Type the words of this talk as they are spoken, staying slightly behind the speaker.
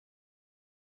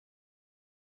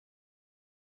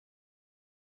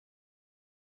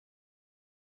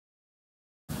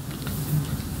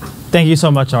Thank you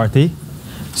so much, Arti.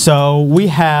 So we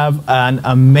have an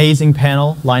amazing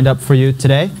panel lined up for you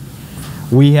today.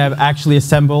 We have actually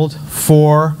assembled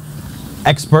 4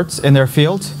 experts in their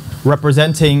field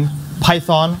representing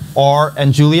Python, R,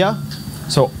 and Julia.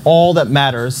 So all that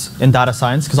matters in data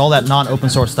science, because all that non-open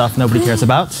source stuff nobody cares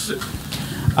about.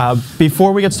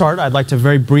 Before we get started, I'd like to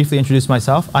very briefly introduce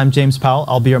myself. I'm James Powell.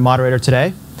 I'll be your moderator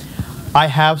today. I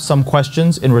have some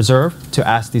questions in reserve to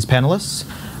ask these panelists,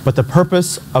 but the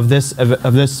purpose of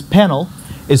this panel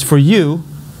is for you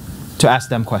to ask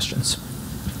them questions.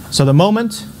 So the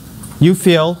moment you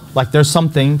feel like there's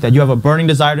something that you have a burning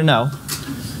desire to know,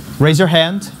 raise your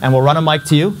hand and we'll run a mic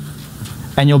to you,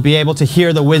 and you'll be able to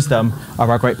hear the wisdom of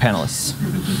our great panelists.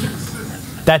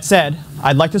 That said,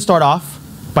 I'd like to start off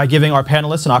by giving our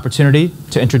panelists an opportunity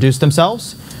to introduce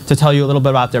themselves, to tell you a little bit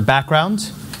about their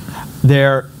background,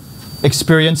 their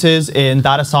experiences in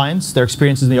data science, their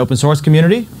experiences in the open source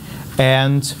community,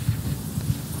 and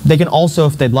they can also,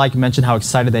 if they'd like, mention how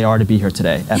excited they are to be here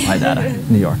today at PyData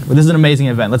New York. Well, this is an amazing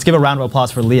event. Let's give a round of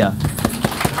applause for Leah.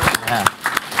 Yeah.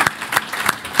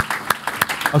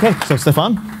 OK, so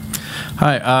Stefan.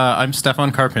 Hi, I'm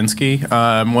Stefan Karpinski.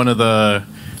 I'm one of the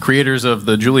creators of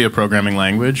the Julia programming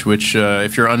language, which,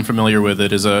 if you're unfamiliar with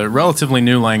it, is a relatively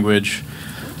new language.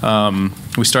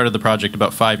 We started the project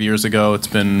about 5 years ago. It's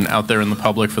been out there in the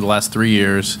public for the last 3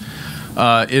 years.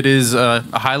 It is a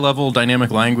high-level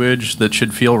dynamic language that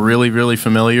should feel really, really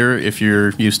familiar if you're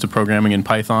used to programming in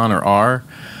Python or R.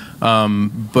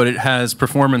 But it has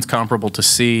performance comparable to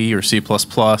C or C++.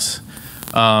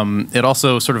 It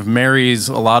also sort of marries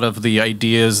a lot of the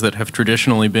ideas that have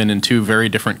traditionally been in 2 very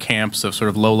different camps of sort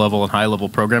of low-level and high-level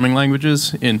programming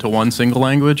languages into one single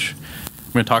language.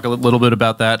 I'm going to talk a little bit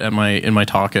about that in my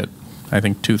talk at, I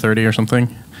think, 2:30 or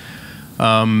something.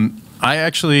 I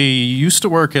actually used to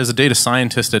work as a data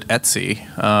scientist at Etsy.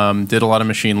 Did a lot of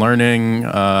machine learning,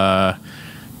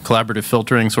 collaborative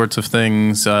filtering sorts of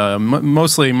things.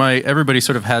 Mostly, everybody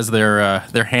sort of has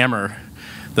their hammer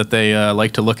that they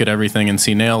like to look at everything and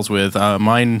see nails with.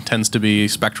 Mine tends to be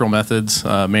spectral methods,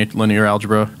 linear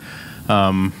algebra.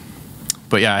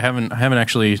 But yeah, I haven't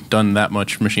actually done that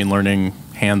much machine learning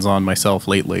hands-on myself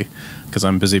lately, because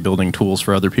I'm busy building tools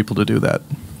for other people to do that.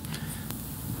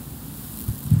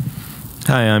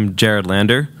 Hi, I'm Jared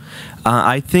Lander.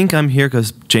 I think I'm here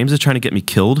because James is trying to get me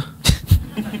killed.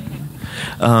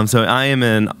 So I am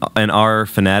an R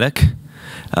fanatic,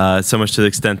 so much to the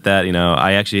extent that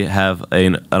I actually have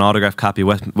an autographed copy of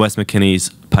Wes McKinney's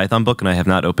Python book, and I have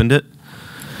not opened it.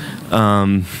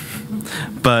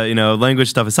 But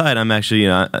language stuff aside, I'm actually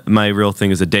my real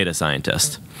thing is a data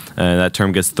scientist. That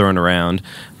term gets thrown around,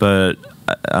 but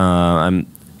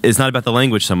it's not about the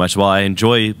language so much. While I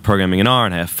enjoy programming in R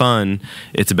and I have fun,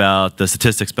 it's about the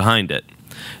statistics behind it.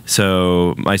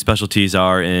 So my specialties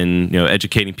are in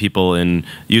educating people in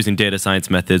using data science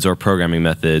methods or programming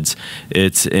methods.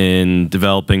 It's in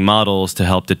developing models to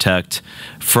help detect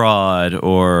fraud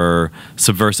or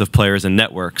subversive players in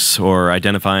networks, or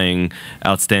identifying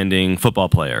outstanding football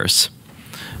players.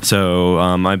 So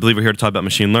I believe we're here to talk about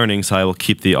machine learning, so I will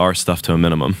keep the R stuff to a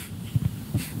minimum.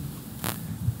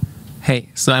 Hey,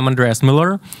 so I'm Andreas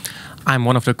Müller. I'm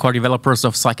one of the core developers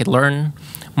of scikit-learn.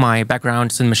 My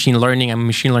background is in machine learning. I'm a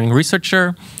machine learning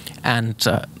researcher. And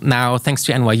now, thanks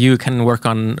to NYU, I can work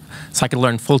on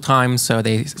scikit-learn full-time, so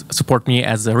they support me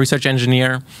as a research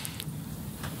engineer.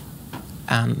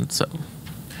 And so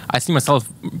I see myself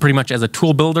pretty much as a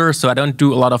tool builder, so I don't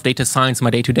do a lot of data science in my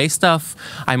day-to-day stuff.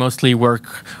 I mostly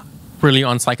work really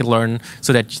on scikit-learn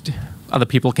so that other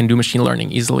people can do machine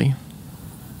learning easily.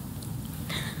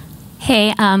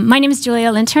 Hey, my name is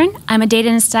Julia Lintern. I'm a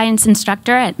data science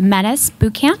instructor at Metis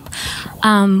Bootcamp.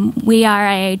 We are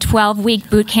a 12-week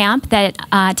bootcamp that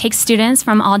takes students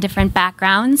from all different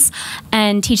backgrounds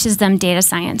and teaches them data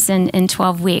science in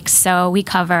 12 weeks. So we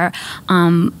cover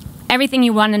everything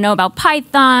you want to know about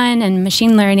Python and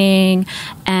machine learning,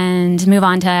 and move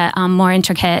on to more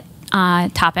intricate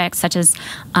topics such as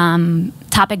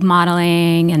topic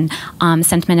modeling and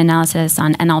sentiment analysis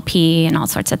on NLP and all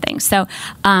sorts of things. So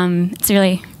it's a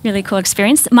really, really cool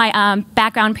experience. My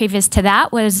background previous to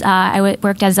that was I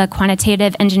worked as a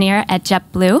quantitative engineer at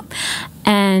JetBlue.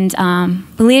 And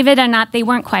believe it or not, they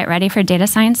weren't quite ready for data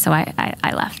science, so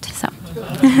I left.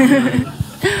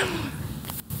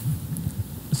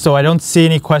 So I don't see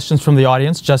any questions from the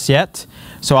audience just yet.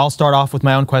 So I'll start off with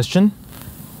my own question.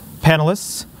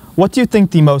 Panelists, what do you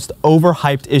think the most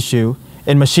overhyped issue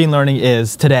in machine learning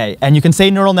is today? And you can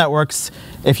say neural networks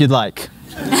if you'd like.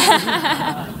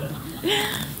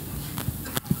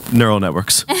 Neural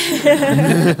networks.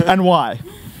 And why?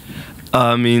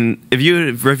 I mean, if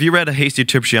you read a Hasty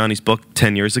Tripshiani's book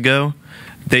 10 years ago,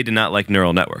 they did not like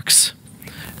neural networks.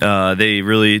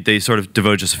 They sort of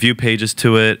devoted just a few pages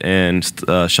to it and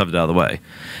shoved it out of the way.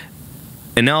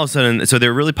 And now all of a sudden, so they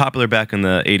were really popular back in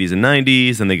the 80s and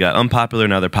 90s, and they got unpopular,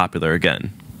 now they're popular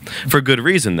again. For good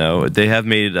reason, though. They have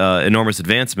made enormous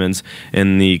advancements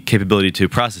in the capability to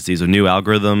process these with new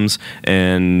algorithms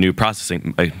and new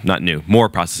processing, more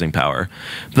processing power.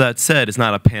 But that said, it's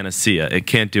not a panacea. It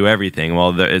can't do everything.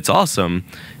 While it's awesome,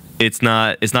 it's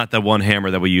not the one hammer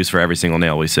that we use for every single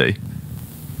nail we see.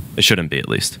 It shouldn't be, at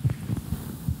least.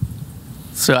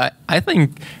 So I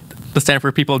think the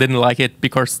Stanford people didn't like it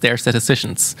because they're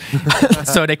statisticians.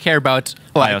 So they care about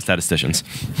like, biostatisticians.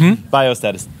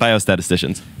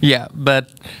 Biostatisticians. Yeah,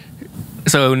 but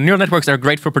so neural networks are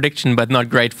great for prediction, but not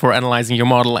great for analyzing your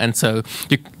model, and so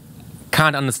you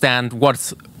can't understand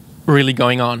what's really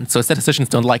going on. So statisticians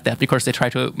don't like that because they try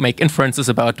to make inferences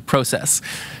about the process.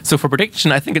 So for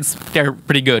prediction, I think they're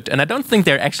pretty good, and I don't think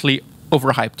they're actually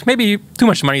overhyped. Maybe too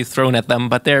much money is thrown at them,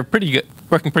 but they're pretty good,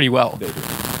 working pretty well.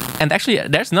 And actually,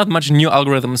 there's not much new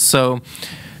algorithms. So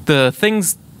the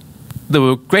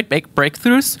great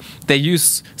breakthroughs, they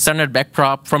use standard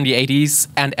backprop from the 80s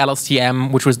and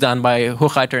LSTM, which was done by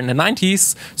Hochreiter in the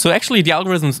 90s. So actually, the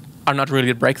algorithms are not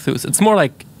really the breakthroughs. It's more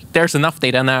like there's enough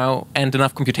data now and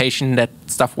enough computation that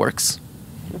stuff works.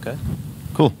 Okay,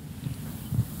 cool.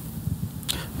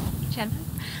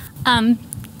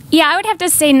 Yeah, I would have to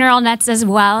say neural nets as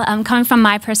well. Coming from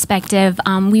my perspective,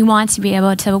 we want to be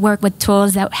able to work with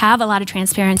tools that have a lot of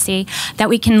transparency that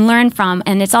we can learn from.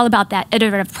 And it's all about that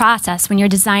iterative process when you're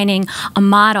designing a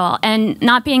model. And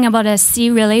not being able to see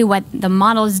really what the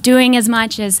model is doing as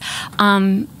much is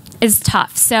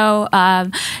tough. So,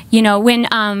 you know, when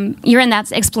you're in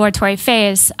that exploratory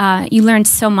phase, you learn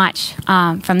so much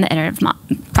from the iterative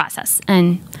process.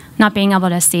 And not being able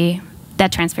to see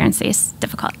that transparency is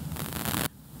difficult.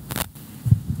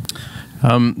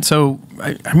 So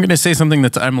I'm going to say something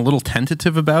that I'm a little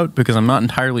tentative about because I'm not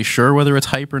entirely sure whether it's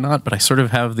hype or not, but I sort of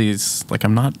have these, like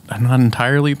I'm not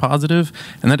entirely positive,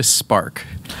 and that is Spark.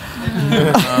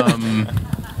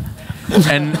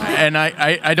 And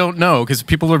I don't know, because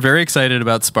people are very excited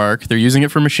about Spark. They're using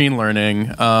it for machine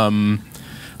learning.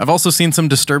 I've also seen some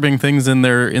disturbing things in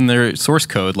their source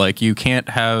code, like you can't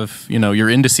have, you know, your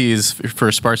indices for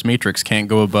a sparse matrix can't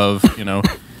go above, you know,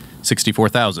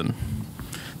 64,000.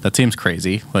 That seems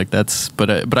crazy. Like that's, but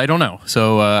I don't know.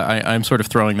 So I'm sort of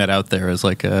throwing that out there as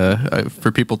like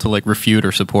for people to like refute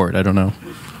or support. I don't know.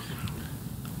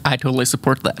 I totally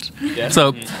support that. Yeah.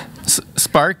 So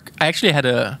Spark, I actually had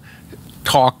a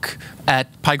talk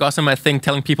at PyGosm, I think,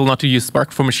 telling people not to use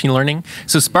Spark for machine learning.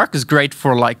 So Spark is great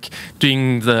for like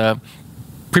doing the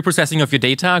pre-processing of your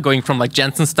data, going from like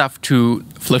Jensen stuff to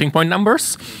floating point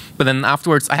numbers. But then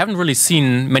afterwards, I haven't really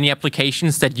seen many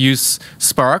applications that use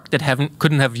Spark that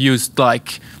couldn't have used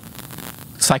like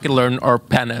scikit-learn or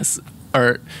Pandas,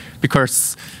 or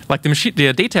because like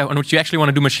the data on which you actually want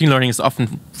to do machine learning is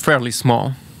often fairly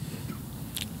small.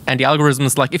 And the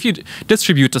algorithms, like if you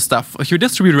distribute the stuff, if you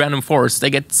distribute random forests, they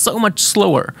get so much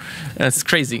slower. It's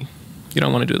crazy. You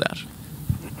don't want to do that.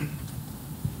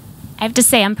 I have to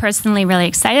say I'm personally really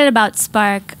excited about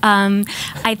Spark.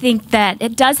 I think that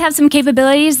it does have some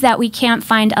capabilities that we can't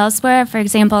find elsewhere. For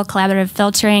example, collaborative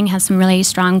filtering has some really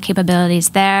strong capabilities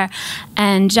there.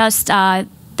 And just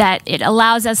that it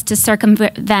allows us to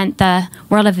circumvent the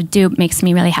world of Hadoop makes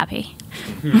me really happy.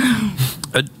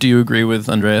 Do you agree with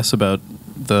Andreas about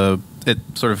it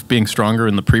sort of being stronger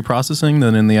in the pre-processing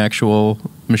than in the actual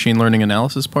machine learning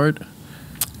analysis part?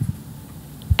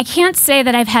 I can't say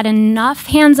that I've had enough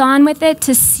hands-on with it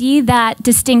to see that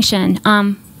distinction,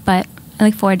 but I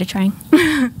look forward to trying.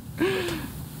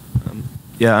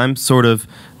 Yeah, I'm sort of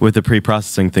with the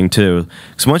pre-processing thing too.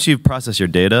 Because once you've processed your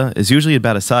data, it's usually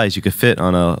about a size you could fit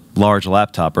on a large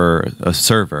laptop or a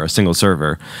server, a single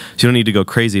server. So you don't need to go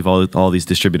crazy with all these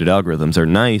distributed algorithms. They're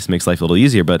nice, makes life a little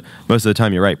easier, but most of the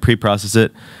time you're right, pre-process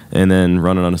it and then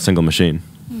run it on a single machine.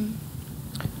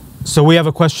 So we have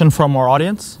a question from our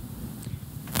audience.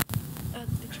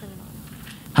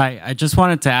 Hi, I just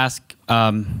wanted to ask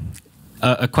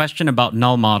a question about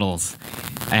null models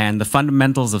and the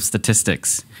fundamentals of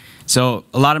statistics. So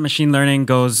a lot of machine learning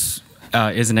is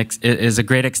a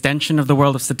great extension of the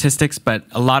world of statistics, but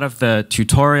a lot of the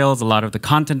tutorials, a lot of the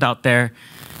content out there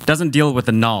doesn't deal with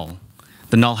the null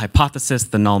hypothesis,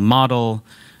 the null model,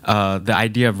 the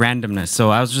idea of randomness. So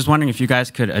I was just wondering if you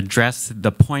guys could address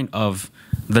the point of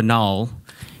the null,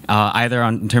 either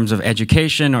in terms of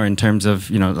education or in terms of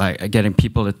like getting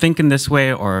people to think in this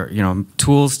way, or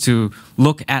tools to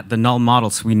look at the null model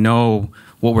so we know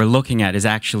what we're looking at is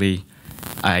actually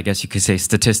I guess you could say,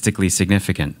 statistically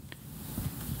significant?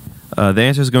 The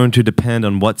answer is going to depend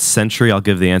on what century I'll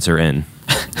give the answer in.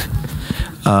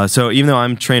 So even though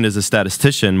I'm trained as a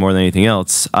statistician more than anything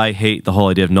else, I hate the whole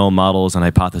idea of null models and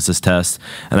hypothesis tests,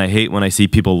 and I hate when I see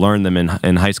people learn them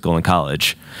in high school and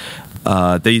college.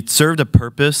 They served a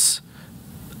purpose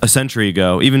a century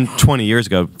ago, even 20 years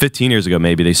ago, 15 years ago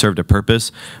maybe, they served a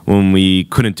purpose when we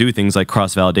couldn't do things like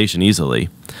cross-validation easily.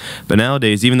 But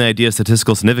nowadays, even the idea of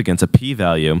statistical significance, a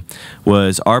p-value,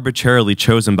 was arbitrarily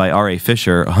chosen by R.A.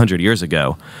 Fisher 100 years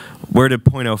ago. Where did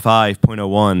 0.05,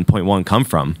 0.01, 0.1 come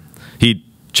from? He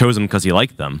chose them because he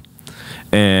liked them.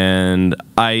 And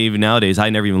nowadays, I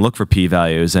never even look for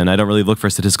p-values, and I don't really look for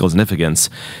statistical significance.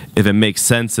 If it makes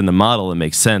sense in the model, it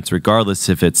makes sense, regardless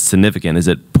if it's significant. Is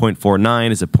it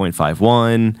 0.49? Is it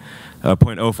 0.51?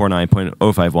 0.049,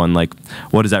 0.051? Like,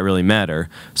 what does that really matter?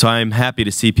 So I'm happy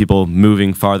to see people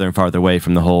moving farther and farther away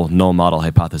from the whole null model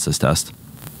hypothesis test.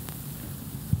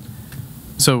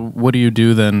 So what do you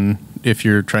do then if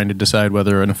you're trying to decide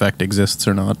whether an effect exists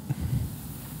or not?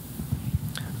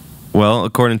 Well,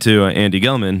 according to Andy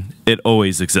Gelman, it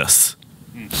always exists.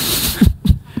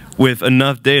 With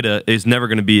enough data, it's never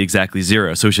going to be exactly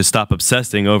zero. So we should stop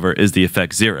obsessing over, is the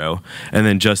effect zero? And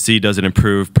then just see, does it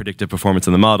improve predictive performance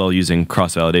in the model using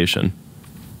cross-validation?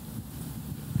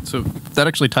 So that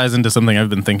actually ties into something I've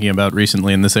been thinking about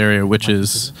recently in this area, which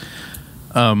is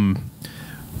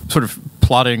sort of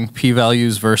plotting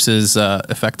p-values versus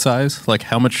effect size. Like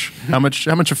how much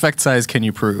effect size can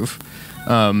you prove,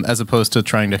 as opposed to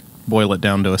trying to boil it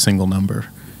down to a single number?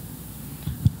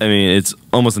 I mean, it's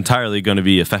almost entirely going to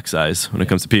be effect size when it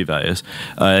comes to p-values.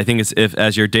 I think it's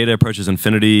as your data approaches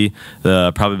infinity,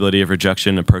 the probability of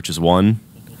rejection approaches 1.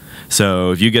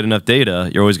 So if you get enough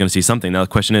data, you're always going to see something. Now the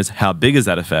question is, how big is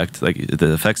that effect, like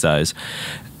the effect size?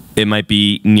 It might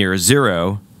be near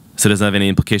 0, so it doesn't have any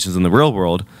implications in the real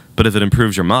world, but if it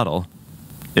improves your model,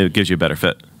 it gives you a better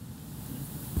fit.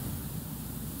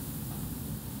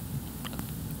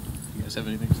 Have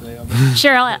anything to say on that?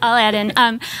 Sure, I'll add in.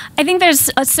 I think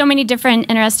there's so many different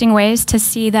interesting ways to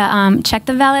see the check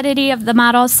the validity of the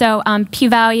model. So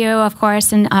p-value, of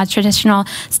course, and traditional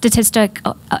statistic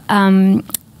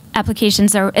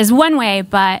applications is one way,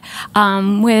 but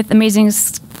with amazing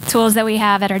tools that we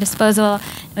have at our disposal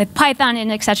with Python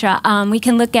and etc., we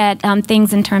can look at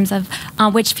things in terms of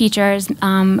which features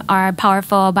are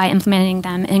powerful by implementing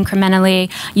them incrementally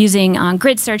using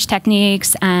grid search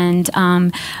techniques and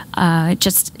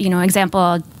just,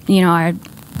 example, our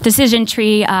decision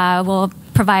tree will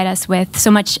provide us with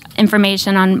so much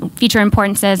information on feature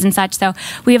importances and such. So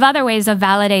we have other ways of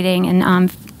validating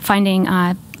and finding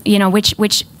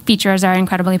which features are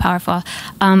incredibly powerful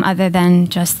other than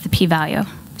just the p-value.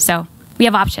 So we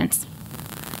have options.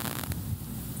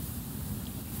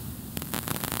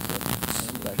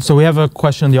 So we have a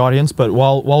question in the audience, but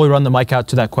while we run the mic out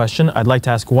to that question, I'd like to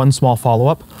ask one small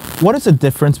follow-up. What is the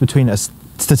difference between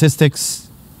statistics,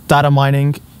 data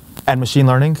mining, and machine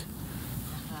learning?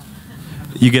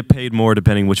 You get paid more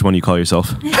depending which one you call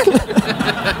yourself.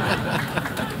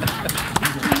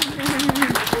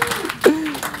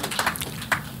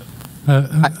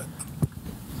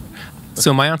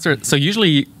 So my answer,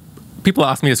 usually people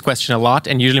ask me this question a lot,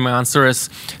 and usually my answer is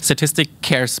statistic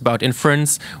cares about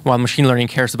inference, while machine learning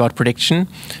cares about prediction.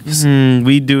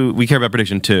 We care about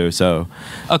prediction too, so.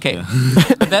 Okay, yeah.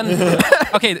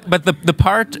 But the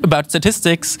part about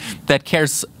statistics that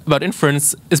cares about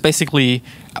inference is basically,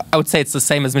 I would say it's the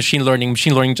same as machine learning.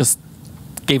 Machine learning just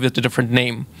gave it a different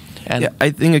name. And yeah, I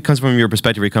think it comes from your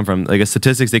perspective where you come from. Like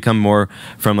statistics, they come more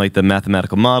from like the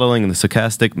mathematical modeling and the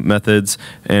stochastic methods,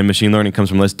 and machine learning comes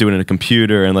from let's do it in a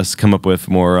computer and let's come up with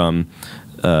more, I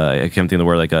can't think of the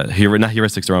word, like not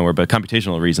heuristics the wrong word, but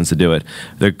computational reasons to do it.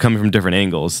 They're coming from different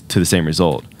angles to the same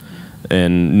result.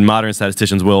 And modern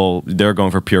statisticians they're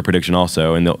going for pure prediction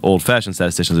also, and the old-fashioned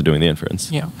statisticians are doing the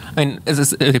inference. Yeah, and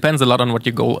it depends a lot on what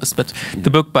your goal is, but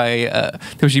the book by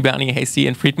Tojibani, Hasey,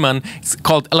 and Friedman, it's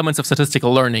called Elements of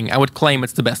Statistical Learning. I would claim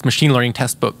it's the best machine learning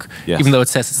test book, yes, even though it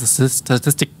says it's a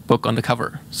statistic book on the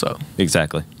cover. So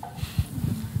exactly.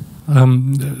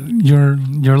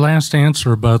 Your last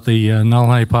answer about the null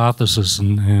hypothesis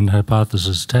and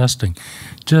hypothesis testing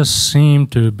just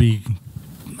seemed to be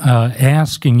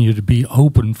asking you to be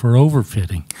open for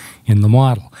overfitting in the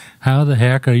model. How the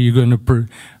heck are you going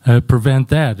to prevent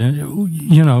that?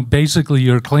 And, basically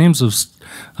your claims of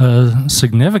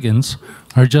significance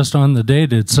are just on the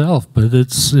data itself, but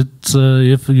it's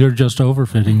if you're just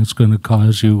overfitting, it's going to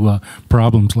cause you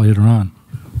problems later on.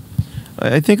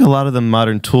 I think a lot of the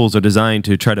modern tools are designed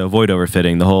to try to avoid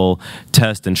overfitting. The whole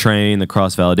test and train, the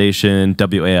cross-validation,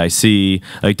 WAIC.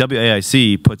 Like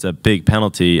WAIC puts a big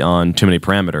penalty on too many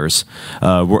parameters,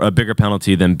 a bigger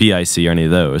penalty than BIC or any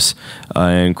of those.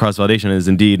 And cross-validation is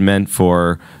indeed meant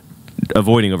for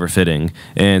avoiding overfitting,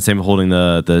 and same with holding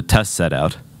the test set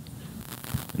out.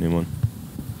 Anyone?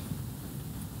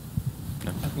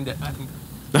 No? I think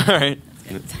all right.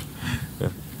 Yeah.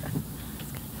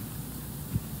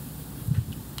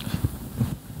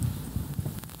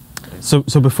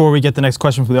 So before we get the next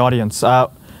question from the audience,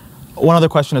 one other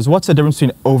question is, what's the difference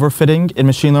between overfitting in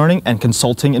machine learning and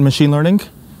consulting in machine learning?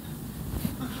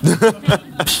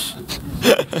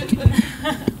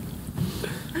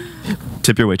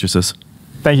 Tip your waitresses.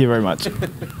 Thank you very much.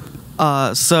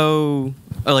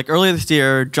 Like earlier this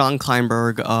year, John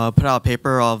Kleinberg put out a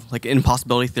paper of like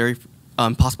impossibility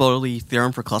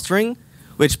theorem for clustering,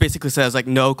 which basically says like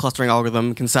no clustering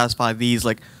algorithm can satisfy these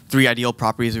like 3 ideal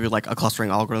properties we would like a clustering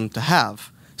algorithm to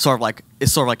have. It's sort of like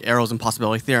Arrow's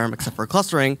impossibility theorem except for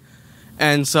clustering.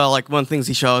 And so like one of the things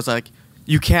he shows, like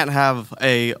you can't have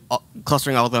a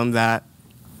clustering algorithm that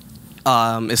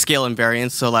is scale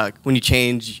invariant. So like when you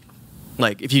change,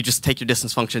 like if you just take your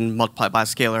distance function, multiply it by a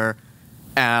scalar,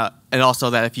 and also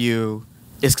that if you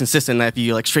is consistent, that if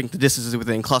you like shrink the distances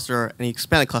within a cluster and you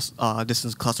expand the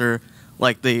distance cluster,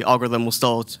 like the algorithm will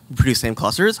still produce the same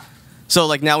clusters. So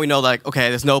like now we know like, okay,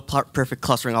 there's no perfect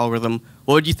clustering algorithm.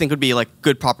 What would you think would be like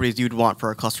good properties you'd want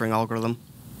for a clustering algorithm?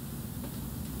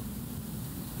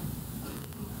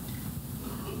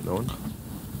 No one?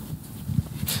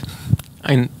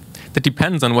 That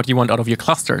depends on what you want out of your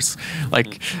clusters.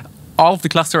 Like, all of the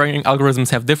clustering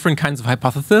algorithms have different kinds of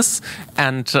hypotheses,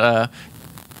 and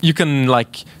you can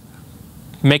like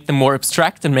make them more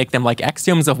abstract and make them like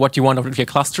axioms of what you want out of your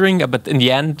clustering. But in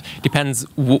the end, depends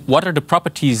what are the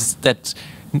properties that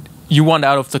you want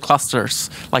out of the clusters.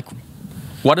 Like,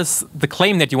 what is the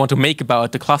claim that you want to make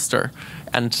about the cluster?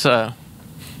 And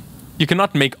you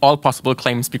cannot make all possible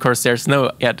claims because there's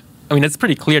no yet. I mean, it's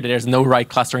pretty clear that there's no right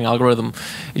clustering algorithm.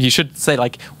 You should say,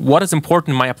 like, what is important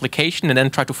in my application, and then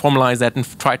try to formalize that and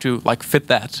try to, like, fit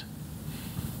that.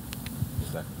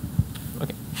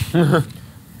 Okay.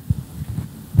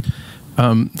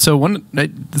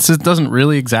 This doesn't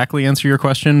really exactly answer your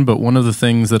question, but one of the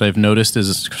things that I've noticed is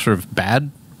a sort of bad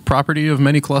property of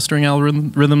many clustering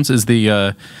algorithms is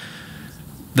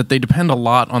that they depend a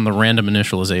lot on the random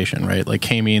initialization, right? Like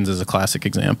k-means is a classic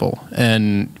example.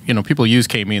 And people use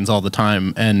k-means all the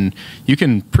time, and you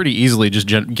can pretty easily just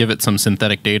give it some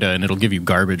synthetic data and it'll give you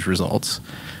garbage results.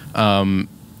 And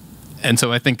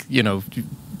so I think,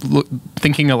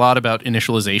 thinking a lot about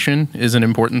initialization is an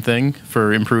important thing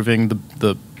for improving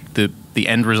the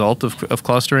end result of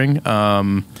clustering.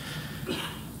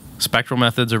 Spectral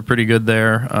methods are pretty good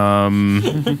there.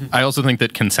 I also think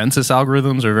that consensus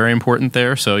algorithms are very important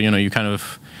there. So you kind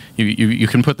of you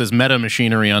can put this meta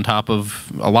machinery on top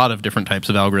of a lot of different types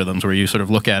of algorithms where you sort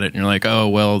of look at it and you're like, oh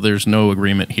well, there's no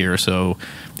agreement here, so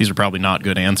these are probably not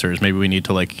good answers. Maybe we need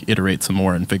to like iterate some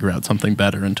more and figure out something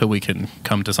better until we can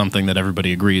come to something that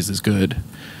everybody agrees is good.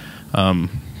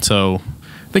 So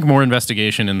I think more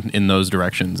investigation in those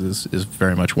directions is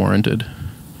very much warranted.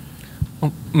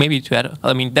 Well, maybe to add,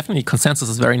 I mean, definitely consensus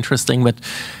is very interesting, but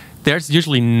there's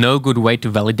usually no good way to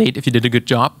validate if you did a good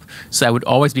job. So I would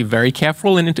always be very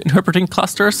careful in interpreting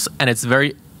clusters, and it's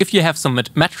if you have some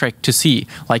metric to see,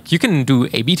 like you can do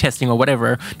A/B testing or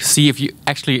whatever to see if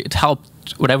it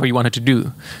helped whatever you wanted to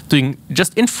do. Doing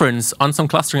just inference on some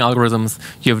clustering algorithms,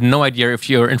 you have no idea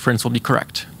if your inference will be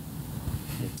correct.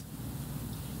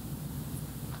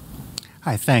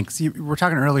 Hi, thanks. You were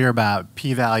talking earlier about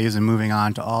p-values and moving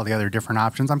on to all the other different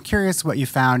options. I'm curious what you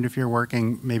found if you're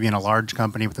working maybe in a large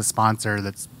company with a sponsor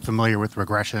that's familiar with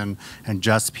regression and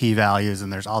just p-values,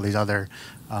 and there's all these other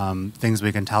things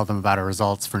we can tell them about our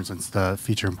results, for instance, the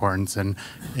feature importance in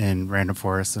random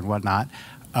forests and whatnot.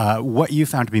 What you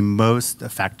found to be most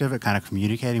effective at kind of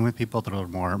communicating with people that are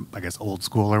more, I guess, old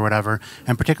school or whatever,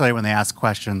 and particularly when they ask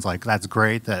questions like, that's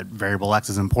great that variable x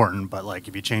is important, but like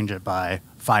if you change it by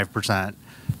 5%,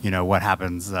 what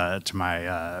happens to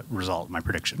my result, my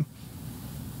prediction?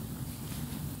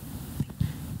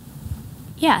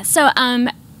 Yeah, so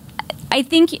I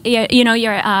think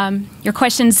your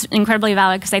question's incredibly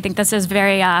valid because I think this is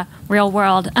very real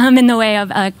world in the way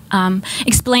of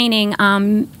explaining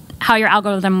how your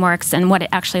algorithm works and what it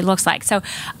actually looks like. So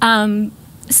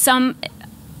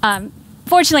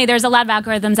fortunately, there's a lot of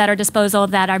algorithms at our disposal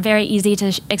that are very easy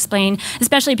to explain,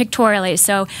 especially pictorially.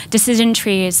 So decision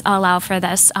trees allow for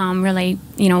this really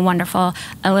wonderful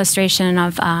illustration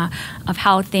of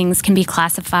how things can be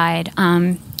classified.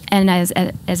 and as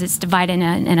it's divided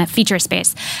in a feature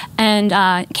space. And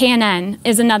KNN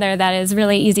is another that is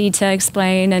really easy to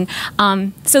explain. And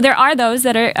so there are those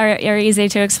that are easy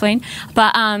to explain.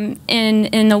 But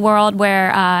in the world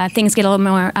where things get a little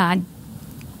more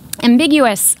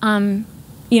ambiguous,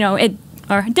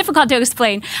 or difficult to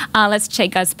explain. Let's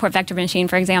take a support vector machine,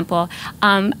 for example.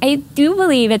 I do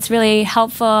believe it's really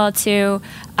helpful to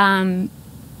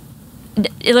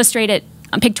illustrate it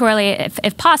pictorially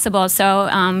if possible. So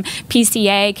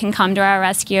PCA can come to our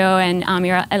rescue, and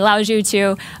allows you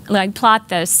to plot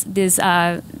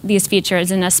these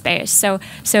features in a space. So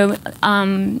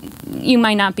you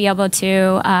might not be able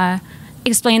to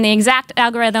explain the exact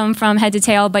algorithm from head to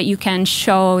tail, but you can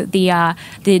show how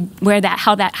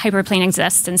that hyperplane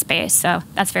exists in space. So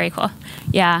that's very cool.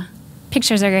 Yeah,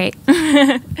 pictures are great.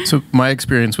 So my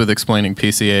experience with explaining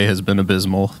PCA has been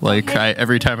abysmal.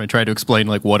 Every time I try to explain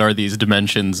what are these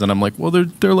dimensions, and I'm like, well,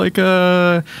 they're like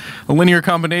a linear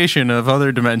combination of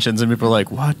other dimensions, and people are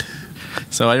like, what?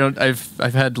 So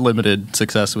I've had limited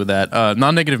success with that.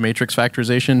 Non-negative matrix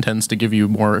factorization tends to give you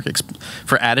more,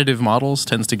 for additive models,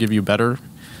 tends to give you better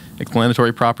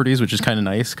explanatory properties, which is kind of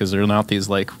nice because they're not these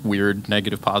weird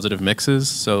negative positive mixes.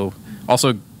 So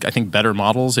also, I think better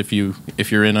models, if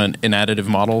you're in an additive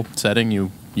model setting,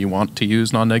 you want to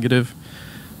use non-negative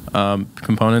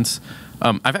components.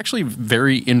 I've actually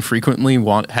very infrequently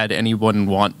had anyone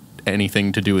want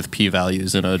anything to do with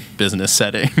p-values in a business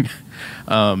setting.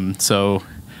 So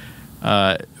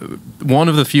one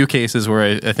of the few cases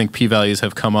where I think p-values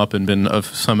have come up and been of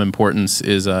some importance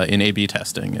is in A/B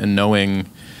testing, and knowing,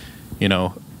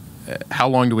 how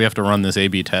long do we have to run this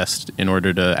A/B test in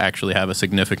order to actually have a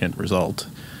significant result.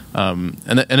 And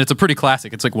it's a pretty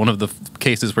classic. It's one of the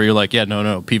cases where you're like, yeah,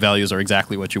 no, p-values are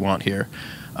exactly what you want here.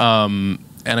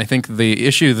 And I think the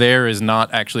issue there is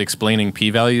not actually explaining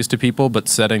p-values to people, but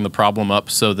setting the problem up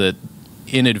so that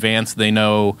in advance they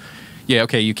know, yeah,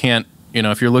 okay, you can't,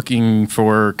 if you're looking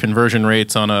for conversion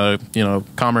rates on a,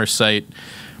 commerce site,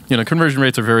 conversion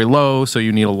rates are very low, so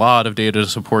you need a lot of data to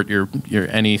support your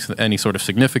any sort of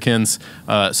significance.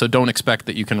 So don't expect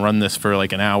that you can run this for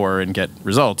an hour and get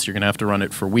results. You're going to have to run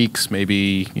it for weeks,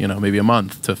 maybe a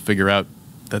month, to figure out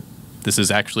that this is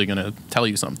actually going to tell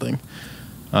you something.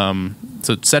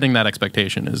 So setting that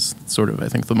expectation is sort of, I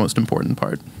think, the most important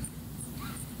part.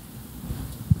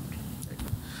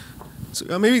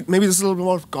 So maybe this is a little bit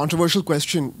more controversial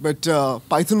question, but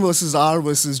Python versus R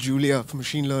versus Julia for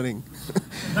machine learning.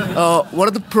 What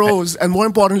are the pros, and more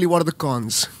importantly, what are the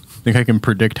cons? I think I can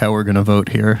predict how we're going to vote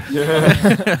here.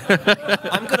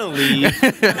 I'm going to leave.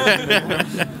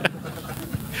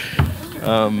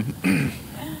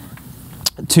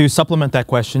 To supplement that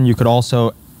question, you could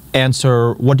also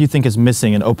answer, what do you think is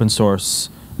missing in open source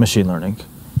machine learning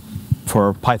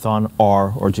for Python,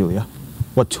 R, or Julia?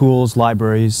 What tools,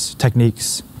 libraries,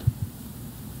 techniques?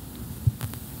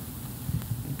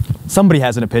 Somebody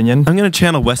has an opinion. I'm going to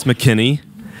channel Wes McKinney.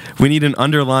 We need an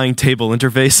underlying table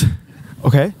interface.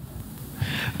 Okay.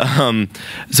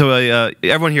 So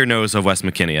everyone here knows of Wes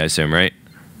McKinney, I assume, right?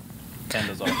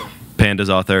 Pandas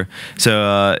author.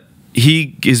 So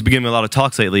he is beginning a lot of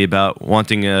talks lately about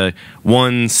wanting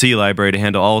one C library to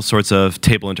handle all sorts of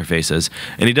table interfaces.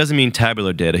 And he doesn't mean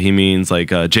tabular data. He means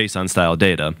JSON-style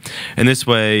data. And this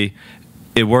way,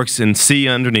 it works in C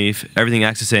underneath. Everything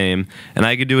acts the same. And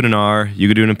I could do it in R. You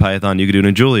could do it in Python. You could do it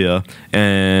in Julia.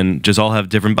 And just all have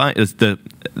different the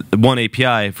one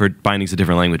API for bindings to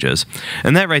different languages.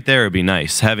 And that right there would be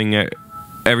nice. Having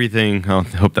everything, I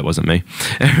hope that wasn't me,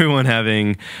 everyone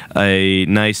having a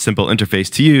nice simple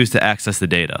interface to use to access the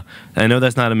data. I know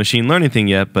that's not a machine learning thing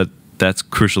yet, but that's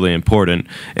crucially important,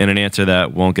 and an answer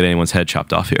that won't get anyone's head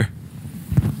chopped off here.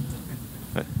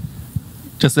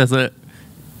 Just as a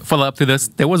follow-up to this,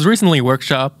 there was recently a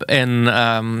workshop in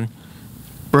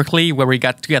Berkeley where we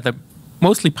got together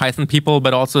mostly Python people,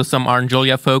 but also some R and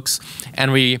Julia folks,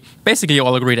 and we basically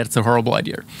all agreed that it's a horrible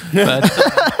idea. But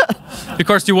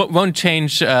because you won't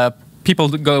change people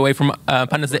to go away from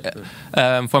pandas,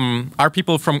 from R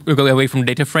people go away from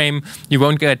data frame. You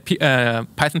won't get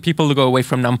Python people to go away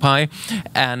from NumPy,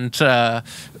 and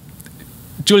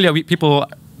Julia people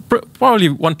probably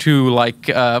want to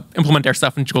implement their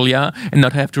stuff in Julia and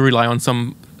not have to rely on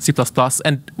some C++.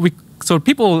 And so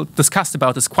people discussed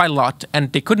about this quite a lot,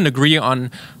 and they couldn't agree on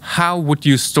how would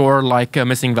you store a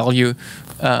missing value,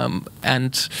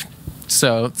 and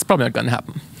so it's probably not going to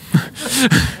happen.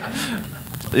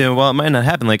 Well, it might not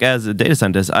happen. As a data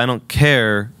scientist, I don't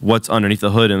care what's underneath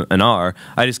the hood in R.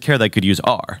 I just care that I could use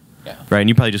R. right? And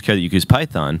you probably just care that you use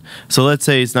Python. So let's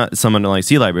say it's not some underlying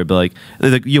C library, but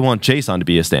like you want JSON to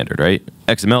be a standard, right?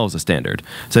 XML is a standard.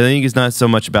 So I think it's not so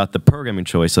much about the programming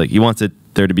choice. Like he wants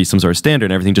there to be some sort of standard,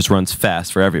 and everything just runs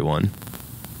fast for everyone.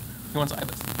 He wants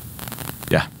IBIS.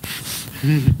 Yeah.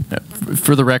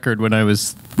 For the record, when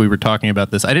we were talking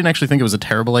about this, I didn't actually think it was a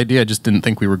terrible idea. I just didn't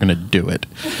think we were going to do it.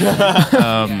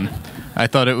 I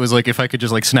thought it was like if I could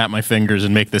just like snap my fingers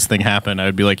and make this thing happen, I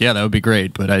would be like, yeah, that would be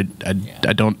great. But I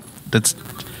don't. That's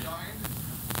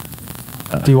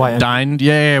dined.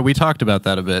 Yeah, we talked about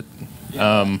that a bit.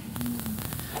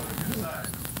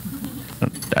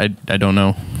 I don't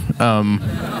know.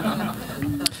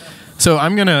 So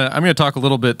I'm gonna talk a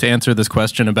little bit to answer this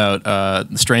question about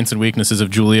the strengths and weaknesses of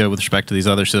Julia with respect to these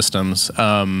other systems.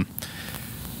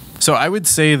 So I would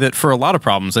say that for a lot of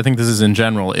problems, I think this is in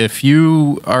general, if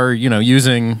you are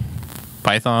using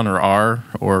Python or R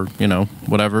or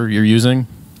whatever you're using,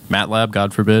 MATLAB,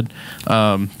 God forbid.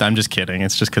 I'm just kidding.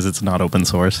 It's just because it's not open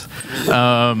source.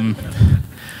 But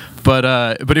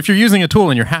if you're using a tool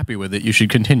and you're happy with it, you should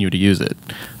continue to use it.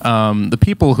 The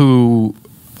people who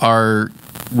are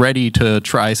ready to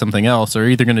try something else are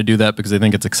either going to do that because they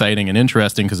think it's exciting and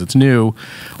interesting because it's new,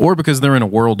 or because they're in a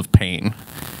world of pain.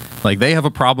 Like they have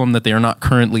a problem that they are not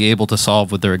currently able to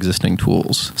solve with their existing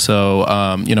tools. So,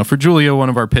 for Julia, one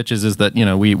of our pitches is that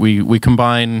we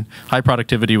combine high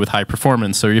productivity with high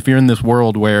performance. So if you're in this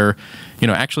world where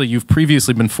actually you've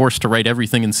previously been forced to write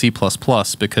everything in C++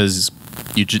 because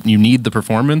you need the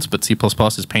performance, but C++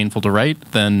 is painful to write,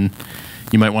 then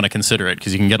you might want to consider it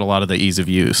because you can get a lot of the ease of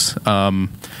use.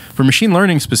 For machine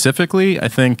learning specifically, I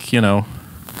think I'm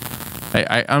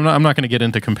not going to get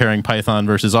into comparing Python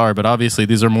versus R, but obviously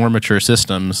these are more mature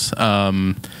systems.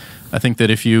 I think that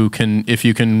if you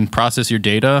can process your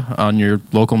data on your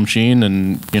local machine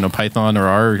and Python or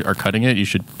R are cutting it, you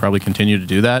should probably continue to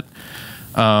do that.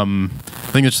 I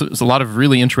think there's a lot of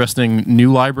really interesting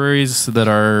new libraries that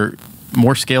are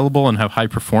more scalable and have high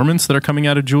performance that are coming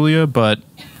out of Julia, but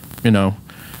I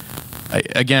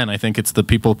think it's the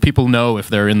people know if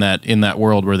they're in that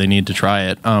world where they need to try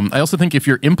it. I also think if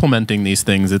you're implementing these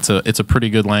things, it's a pretty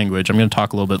good language. I'm going to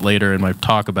talk a little bit later in my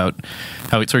talk about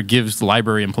how it sort of gives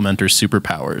library implementers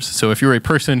superpowers. So if you're a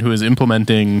person who is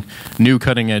implementing new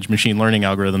cutting edge machine learning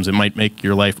algorithms, it might make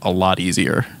your life a lot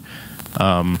easier.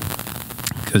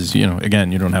 Because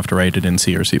again, you don't have to write it in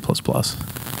C or C++,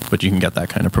 but you can get that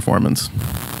kind of performance.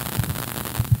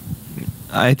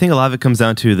 I think a lot of it comes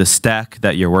down to the stack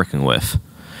that you're working with.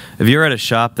 If you're at a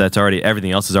shop that's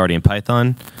everything else is already in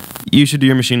Python, you should do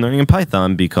your machine learning in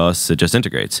Python because it just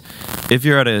integrates. If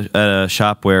you're at a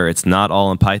shop where it's not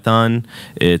all in Python,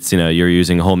 it's you're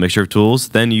using a whole mixture of tools,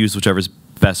 then you use whichever's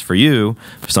best for you.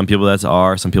 For some people that's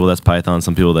R, some people that's Python,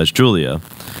 some people that's Julia.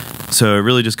 So it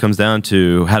really just comes down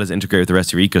to how does it integrate with the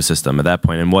rest of your ecosystem at that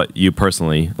point and what you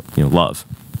personally love.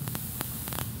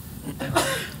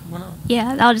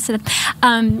 Yeah, I'll just say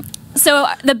that. So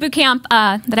the bootcamp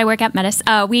that I work at Metis,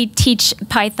 we teach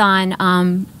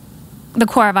Python. The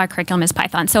core of our curriculum is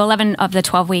Python. So 11 of the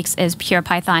 12 weeks is pure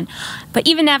Python. But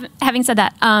even having said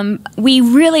that, we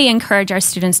really encourage our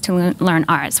students to learn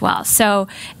R as well. So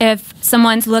if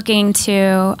someone's looking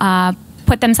to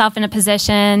put themselves in a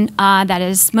position that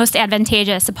is most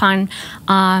advantageous upon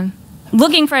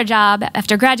looking for a job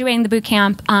after graduating the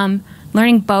bootcamp,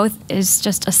 learning both is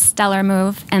just a stellar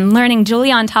move, and learning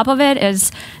Julia on top of it is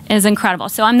incredible.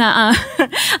 So I'm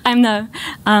the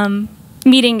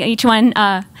meeting each one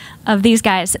of these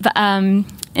guys and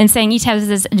saying each has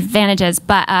its advantages.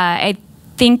 But I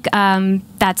think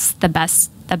that's the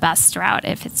best route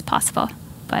if it's possible.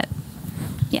 But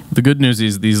yeah. The good news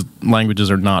is these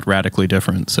languages are not radically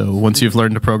different. So once you've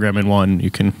learned to program in one, you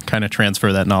can kind of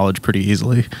transfer that knowledge pretty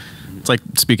easily. It's like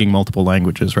speaking multiple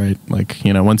languages, right? Like,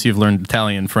 once you've learned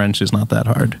Italian, French is not that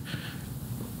hard.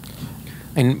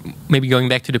 And maybe going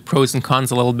back to the pros and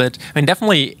cons a little bit, I mean,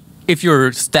 definitely if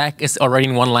your stack is already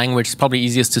in one language, it's probably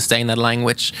easiest to stay in that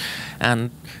language.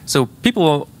 And so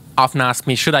people often ask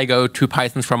me, should I go to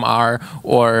Python from R,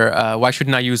 or why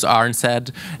shouldn't I use R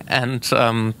instead? And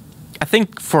I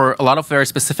think for a lot of very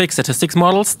specific statistics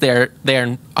models, they're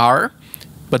in R,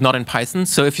 but not in Python.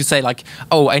 So if you say like,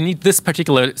 oh, I need this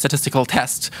particular statistical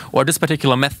test or this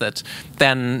particular method,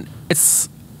 then it's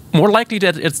more likely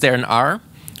that it's there in R,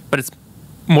 but it's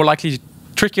more likely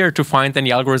trickier to find than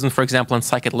the algorithm, for example, in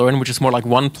scikit-learn, which is more like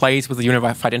one place with a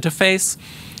unified interface.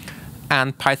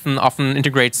 And Python often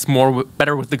integrates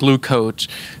better with the glue code.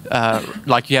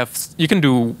 Like you can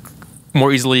do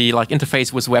more easily like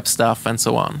interface with web stuff and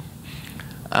so on.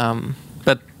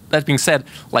 But that being said,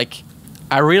 like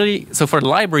so for the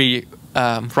library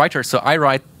writer, so I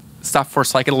write stuff for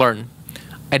scikit-learn.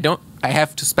 I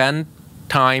have to spend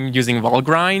time using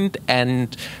Valgrind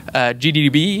and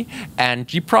GDB and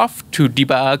gprof to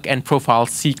debug and profile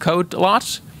C code a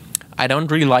lot. I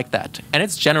don't really like that. And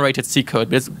it's generated C code,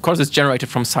 but of course it's generated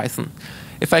from Python.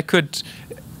 If I could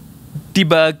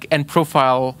debug and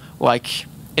profile like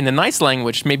in a nice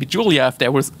language, maybe Julia, if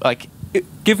there was like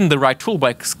given the right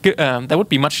toolbox, that would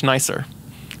be much nicer.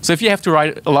 So if you have to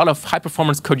write a lot of high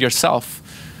performance code yourself,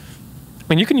 I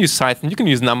mean, you can use Python, you can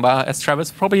use Numba, as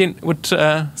Travis probably would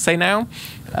say now.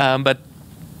 But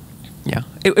yeah,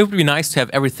 it would be nice to have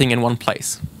everything in one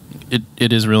place.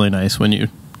 It is really nice when you,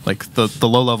 like, the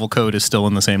low-level code is still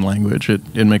in the same language.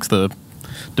 It makes the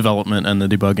development and the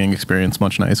debugging experience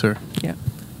much nicer. Yeah.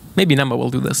 Maybe Numba will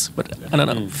do this, but I don't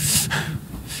know.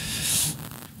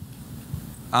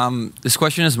 This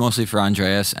question is mostly for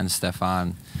Andreas and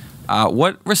Stefan.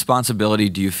 What responsibility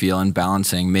do you feel in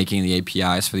balancing making the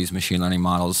APIs for these machine learning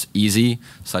models easy,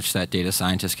 such that data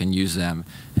scientists can use them,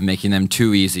 and making them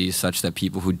too easy, such that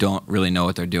people who don't really know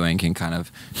what they're doing can kind of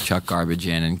chuck garbage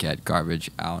in and get garbage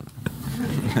out?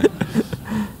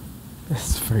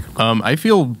 That's very good. I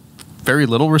feel very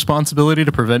little responsibility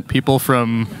to prevent people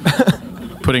from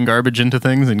putting garbage into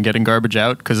things and getting garbage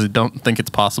out, because I don't think it's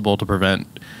possible to prevent.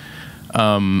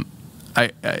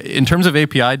 In terms of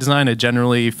API design, I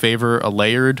generally favor a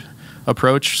layered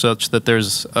approach, such that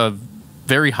there's a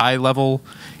very high level,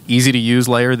 easy to use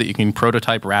layer that you can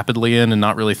prototype rapidly in and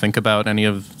not really think about any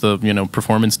of the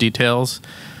performance details.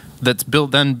 That's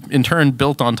built then in turn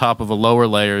built on top of a lower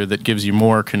layer that gives you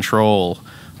more control,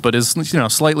 but is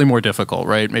slightly more difficult,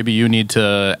 right? Maybe you need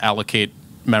to allocate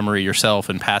memory yourself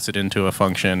and pass it into a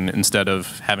function instead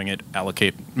of having it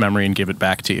allocate memory and give it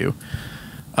back to you.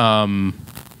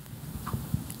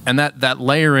 And that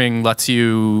layering lets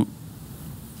you,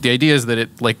 the idea is that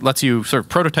it lets you sort of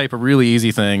prototype a really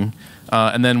easy thing,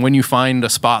 and then when you find a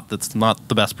spot that's not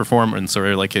the best performance or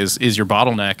is your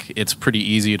bottleneck, it's pretty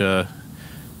easy to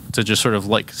just sort of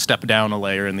step down a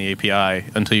layer in the API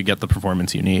until you get the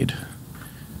performance you need.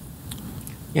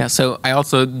 Yeah, so I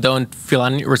also don't feel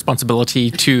any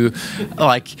responsibility to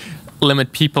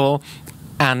limit people.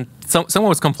 And someone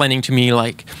was complaining to me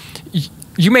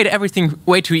you made everything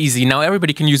way too easy. Now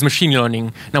everybody can use machine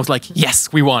learning. And I was like,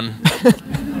 yes, we won.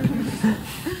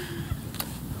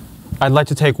 I'd like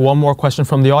to take one more question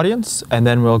from the audience, and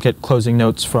then we'll get closing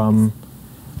notes from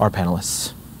our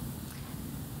panelists.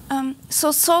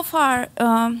 So far,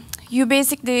 you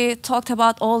basically talked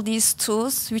about all these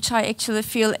tools, which I actually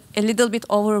feel a little bit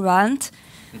overwhelmed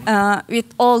with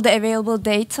all the available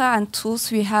data and tools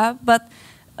we have. But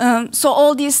so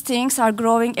all these things are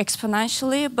growing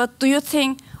exponentially, but do you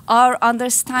think our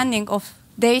understanding of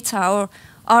data or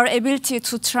our ability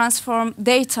to transform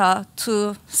data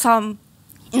to some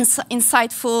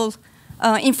insightful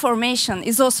information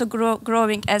is also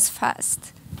growing as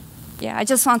fast? Yeah, I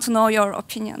just want to know your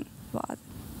opinion about it.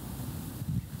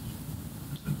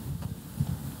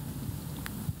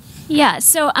 Yeah,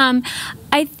 so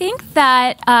I think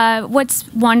that what's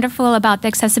wonderful about the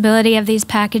accessibility of these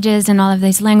packages and all of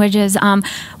these languages,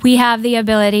 we have the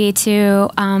ability to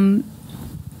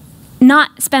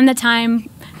not spend the time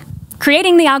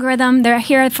creating the algorithm. They're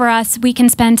here for us. We can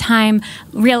spend time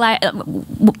realizing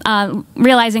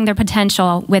their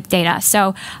potential with data.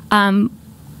 So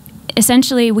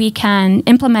essentially, we can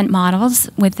implement models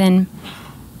within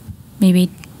maybe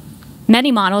many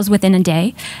models within a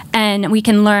day, and we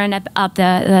can learn about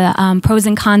the pros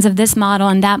and cons of this model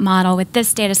and that model with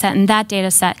this data set and that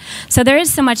data set. So there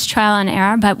is so much trial and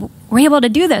error, but we're able to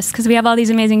do this because we have all these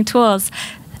amazing tools.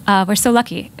 We're so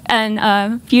lucky. And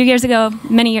a few years ago,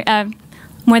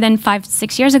 more than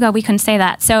 5-6 years ago, we couldn't say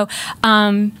that. So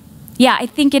yeah, I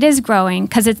think it is growing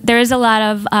because there is a lot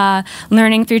of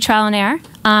learning through trial and error,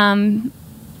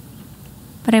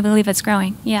 but I believe it's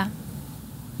growing, yeah.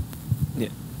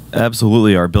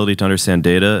 Absolutely, our ability to understand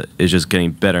data is just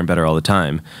getting better and better all the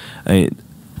time. A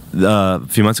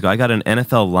few months ago, I got an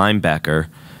NFL linebacker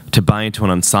to buy into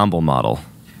an ensemble model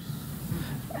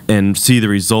and see the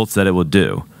results that it will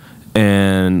do.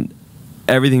 And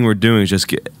everything we're doing is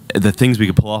just the things we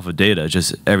can pull off of data,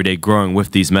 just every day growing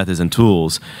with these methods and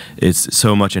tools. It's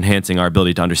so much enhancing our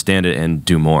ability to understand it and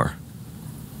do more.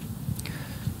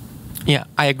 Yeah,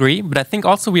 I agree, but I think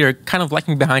also we are kind of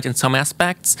lagging behind in some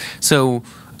aspects. So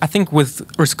I think with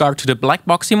regard to the black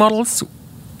boxy models,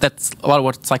 that's a lot of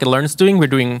what scikit-learn is doing. We're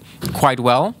doing quite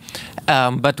well.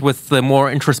 But with the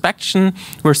more introspection,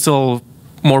 we're still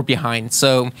more behind.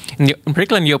 So in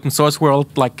particular in the open source world,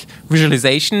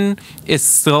 visualization is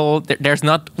still, there's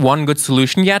not one good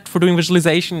solution yet for doing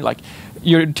visualization.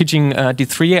 You're teaching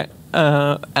D3,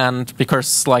 and because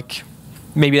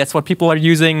maybe that's what people are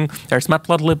using. There's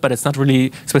Matplotlib, but it's not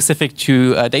really specific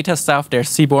to data stuff. There's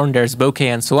Seaborn, there's Bokeh,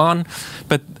 and so on.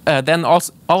 But then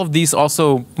also, all of these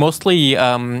also mostly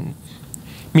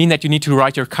mean that you need to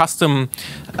write your custom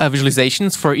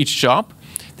visualizations for each job.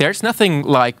 There's nothing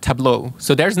like Tableau,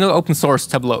 so there's no open source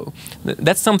Tableau.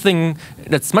 That's something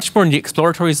that's much more on the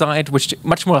exploratory side, which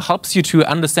much more helps you to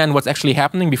understand what's actually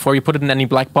happening before you put it in any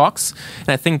black box. And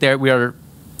I think there we are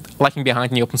lagging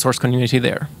behind in the open source community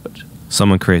there. But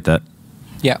someone create that.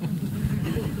 Yeah.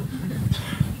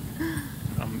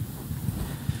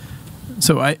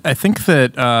 So I think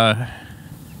that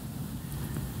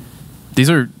these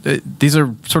are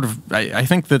sort of I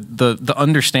think that the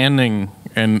understanding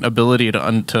and ability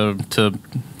to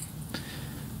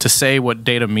say what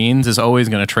data means is always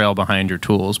going to trail behind your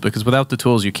tools, because without the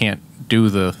tools you can't do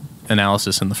the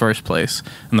analysis in the first place.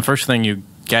 And the first thing you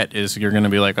get is you're going to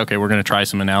be like, okay, we're going to try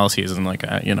some analyses and like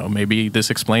you know, maybe this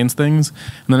explains things.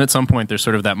 And then at some point there's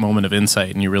sort of that moment of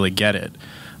insight and you really get it.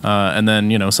 And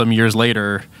then, you know, some years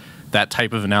later, that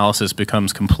type of analysis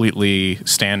becomes completely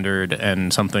standard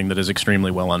and something that is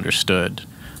extremely well understood.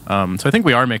 So I think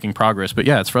we are making progress, but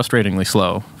yeah, it's frustratingly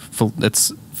slow.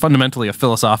 It's fundamentally a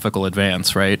philosophical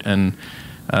advance, right? And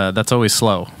that's always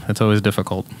slow. It's always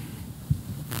difficult.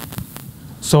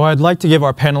 So I'd like to give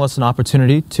our panelists an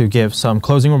opportunity to give some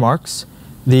closing remarks.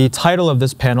 The title of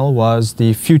this panel was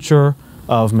The Future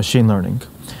of Machine Learning.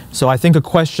 So I think a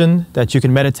question that you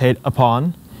can meditate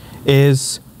upon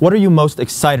is, what are you most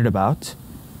excited about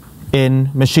in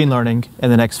machine learning in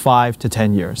the next 5 to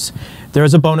 10 years? There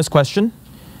is a bonus question.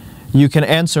 You can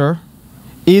answer,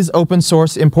 is open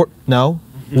source important? No.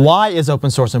 Why is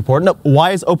open source important? No.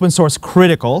 Why is open source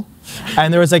critical?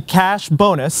 And there is a cash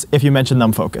bonus if you mention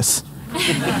NumFocus.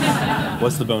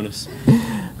 What's the bonus?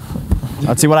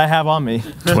 Let's see what I have on me.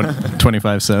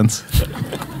 25 cents.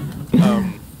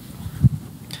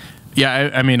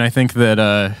 Yeah, I mean, I think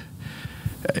that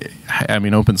I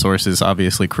mean, open source is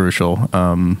obviously crucial.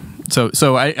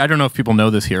 So I don't know if people know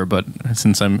this here, but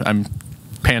since I'm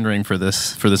pandering for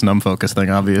this NumFocus thing,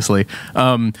 obviously,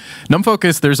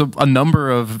 NumFocus, there's a number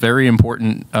of very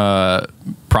important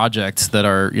projects that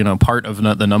are, you know, part of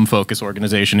the NumFocus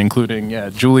organization, including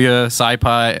Julia,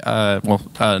 SciPy,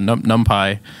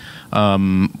 NumPy.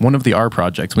 One of the R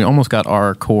projects. We almost got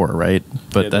R core, right?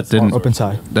 But that didn't.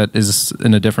 OpenSci. That is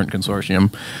in a different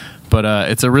consortium. But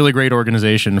it's a really great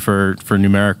organization for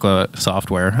numeric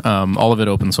software. All of it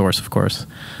open source, of course.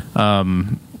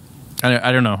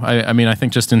 I don't know. I mean, I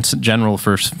think just in general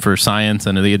for science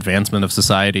and the advancement of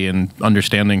society and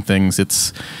understanding things,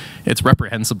 it's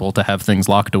reprehensible to have things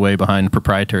locked away behind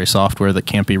proprietary software that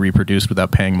can't be reproduced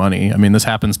without paying money. I mean, this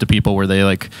happens to people where they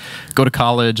like go to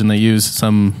college and they use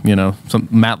some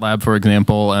MATLAB, for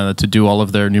example, to do all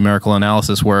of their numerical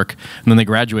analysis work, and then they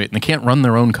graduate and they can't run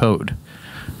their own code,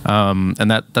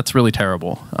 and that's really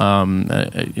terrible.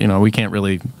 You know, we can't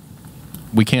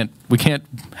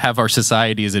have our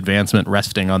society's advancement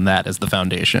resting on that as the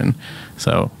foundation.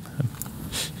 So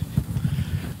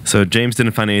James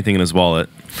didn't find anything in his wallet.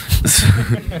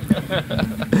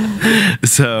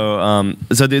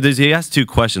 He asked two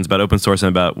questions about open source and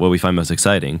about what we find most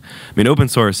exciting. I mean, open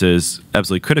source is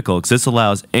absolutely critical because this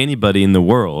allows anybody in the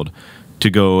world to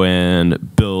go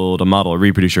and build a model or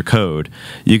reproduce your code.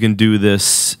 You can do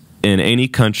this in any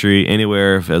country,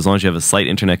 anywhere, as long as you have a slight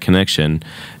internet connection,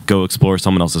 go explore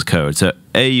someone else's code. So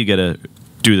A, you get to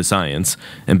do the science,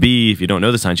 and B, if you don't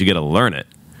know the science, you get to learn it.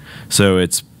 So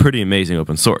it's pretty amazing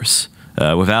open source.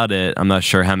 Without it, I'm not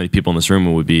sure how many people in this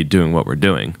room would be doing what we're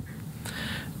doing.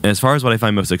 And as far as what I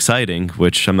find most exciting,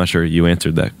 which I'm not sure you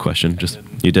answered that question,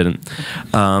 you didn't.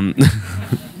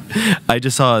 I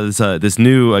just saw this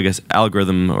new, I guess,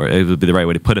 algorithm, or it would be the right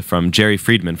way to put it, from Jerry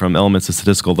Friedman from Elements of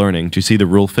Statistical Learning. Do you see the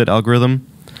rule fit algorithm?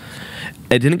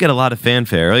 It didn't get a lot of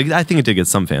fanfare. I think it did get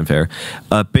some fanfare.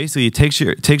 Basically, it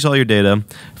takes all your data,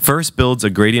 first builds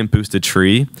a gradient boosted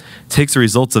tree, takes the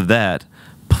results of that,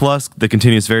 plus the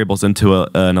continuous variables into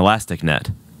an elastic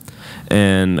net.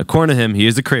 And according to him, he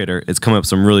is the creator, it's come up with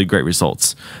some really great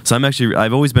results. So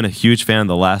I've always been a huge fan of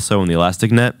the lasso and the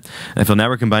elastic net. And I feel now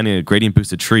we're combining a gradient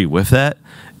boosted tree with that.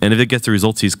 And if it gets the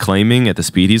results he's claiming at the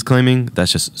speed he's claiming,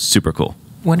 that's just super cool.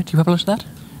 When did you publish that?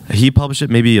 He published it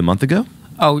maybe a month ago.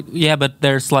 Oh, yeah, but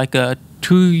there's like a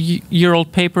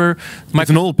 2-year-old paper. It's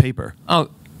an old paper. Oh.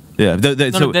 Yeah.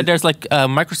 There's like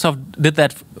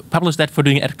Microsoft published that for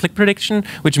doing ad-click prediction,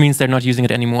 which means they're not using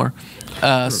it anymore.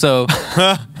 But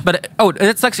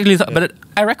it's actually. Yeah. But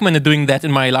I recommended doing that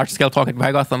in my large-scale talk at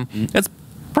Gotham. That's a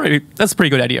pretty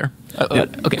good idea.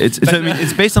 Okay.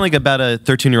 It's based on like about a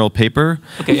 13-year-old paper.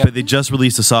 Okay. Yeah. But they just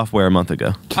released the software a month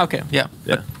ago. Okay. Yeah.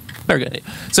 Yeah. Very good.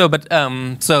 So,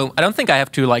 so I don't think I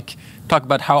have to like talk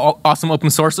about how awesome open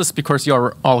source is because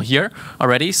you're all here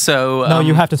already. So no,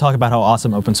 you have to talk about how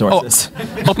awesome open source is.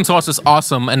 Open source is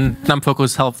awesome, and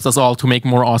NumFocus helps us all to make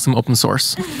more awesome open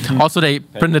source. Also, they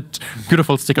printed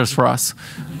beautiful stickers for us.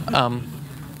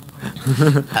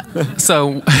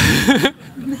 So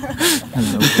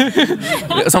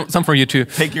some for you too.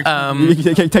 Take your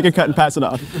take a cut and pass it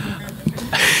on.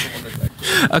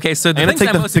 Okay, so the I'm things gonna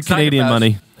I'm take most the Canadian about,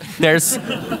 money. There's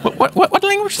what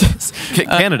language is this?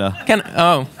 Canada.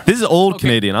 Oh, this is old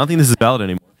Canadian. I don't think this is valid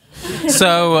anymore.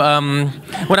 So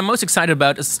what I'm most excited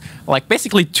about is like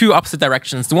basically two opposite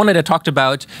directions. The one that I talked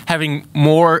about, having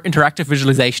more interactive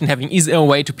visualization, having easier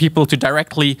way to people to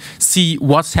directly see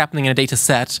what's happening in a data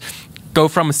set, go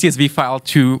from a CSV file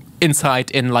to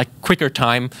insight in like quicker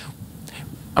time.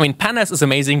 I mean, pandas is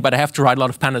amazing, but I have to write a lot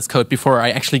of pandas code before I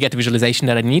actually get the visualization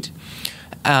that I need.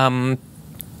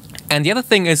 And the other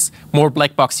thing is more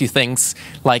black boxy things,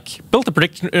 like build a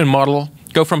prediction model,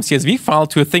 go from CSV file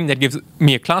to a thing that gives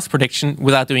me a class prediction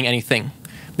without doing anything.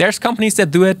 There's companies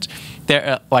that do it.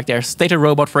 Like there's Data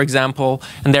Robot, for example,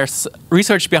 and there's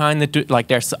research behind it. Like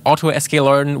there's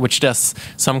AutoSKLearn, which does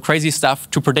some crazy stuff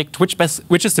to predict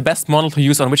which is the best model to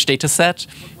use on which data set.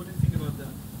 What do you think about that?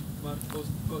 About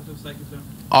AutoSKLearn?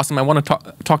 Awesome. I want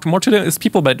to talk more to these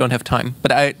people, but I don't have time.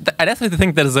 But I definitely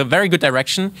think that is a very good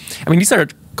direction. I mean, these are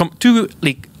two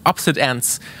like opposite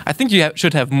ends. I think you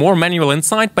should have more manual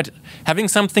insight, but having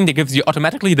something that gives you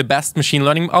automatically the best machine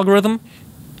learning algorithm,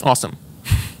 awesome.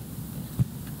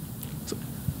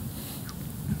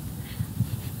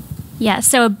 Yeah,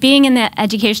 so being in the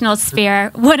educational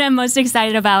sphere, what I'm most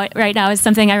excited about right now is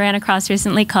something I ran across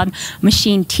recently called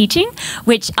machine teaching,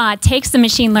 which takes the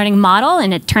machine learning model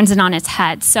and it turns it on its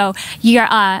head. So you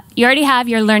already have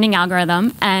your learning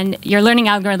algorithm, and your learning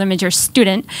algorithm is your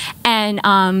student, and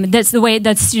that's the way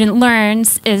that the student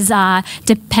learns is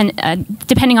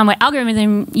depending on what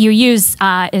algorithm you use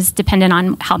is dependent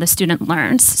on how the student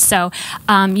learns. So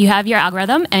you have your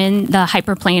algorithm, and the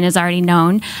hyperplane is already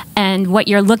known, and what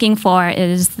you're looking for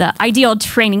is the ideal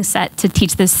training set to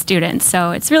teach this student.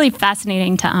 So it's really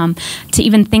fascinating to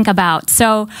even think about.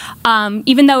 So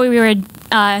even though we were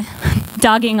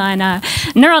dogging on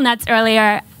neural nets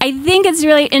earlier, I think it's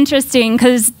really interesting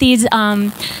because these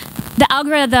the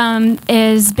algorithm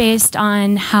is based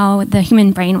on how the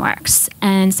human brain works.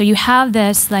 And so you have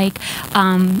this like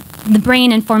the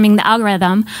brain informing the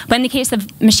algorithm, but in the case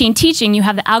of machine teaching, you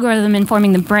have the algorithm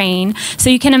informing the brain.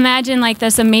 So you can imagine like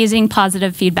this amazing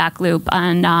positive feedback loop,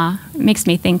 and it makes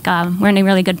me think we're in a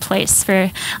really good place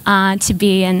for to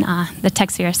be in the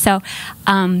tech sphere. So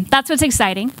that's what's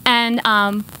exciting. And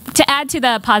to add to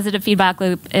the positive feedback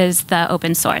loop is the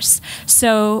open source.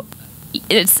 So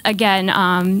it's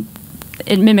again,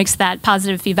 it mimics that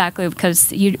positive feedback loop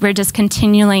because we're just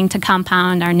continuing to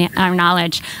compound our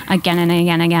knowledge again and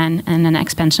again and again in an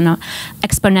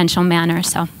exponential manner.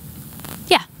 So,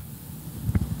 yeah.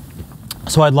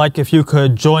 So I'd like if you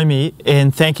could join me in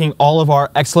thanking all of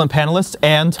our excellent panelists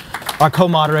and our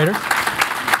co-moderator.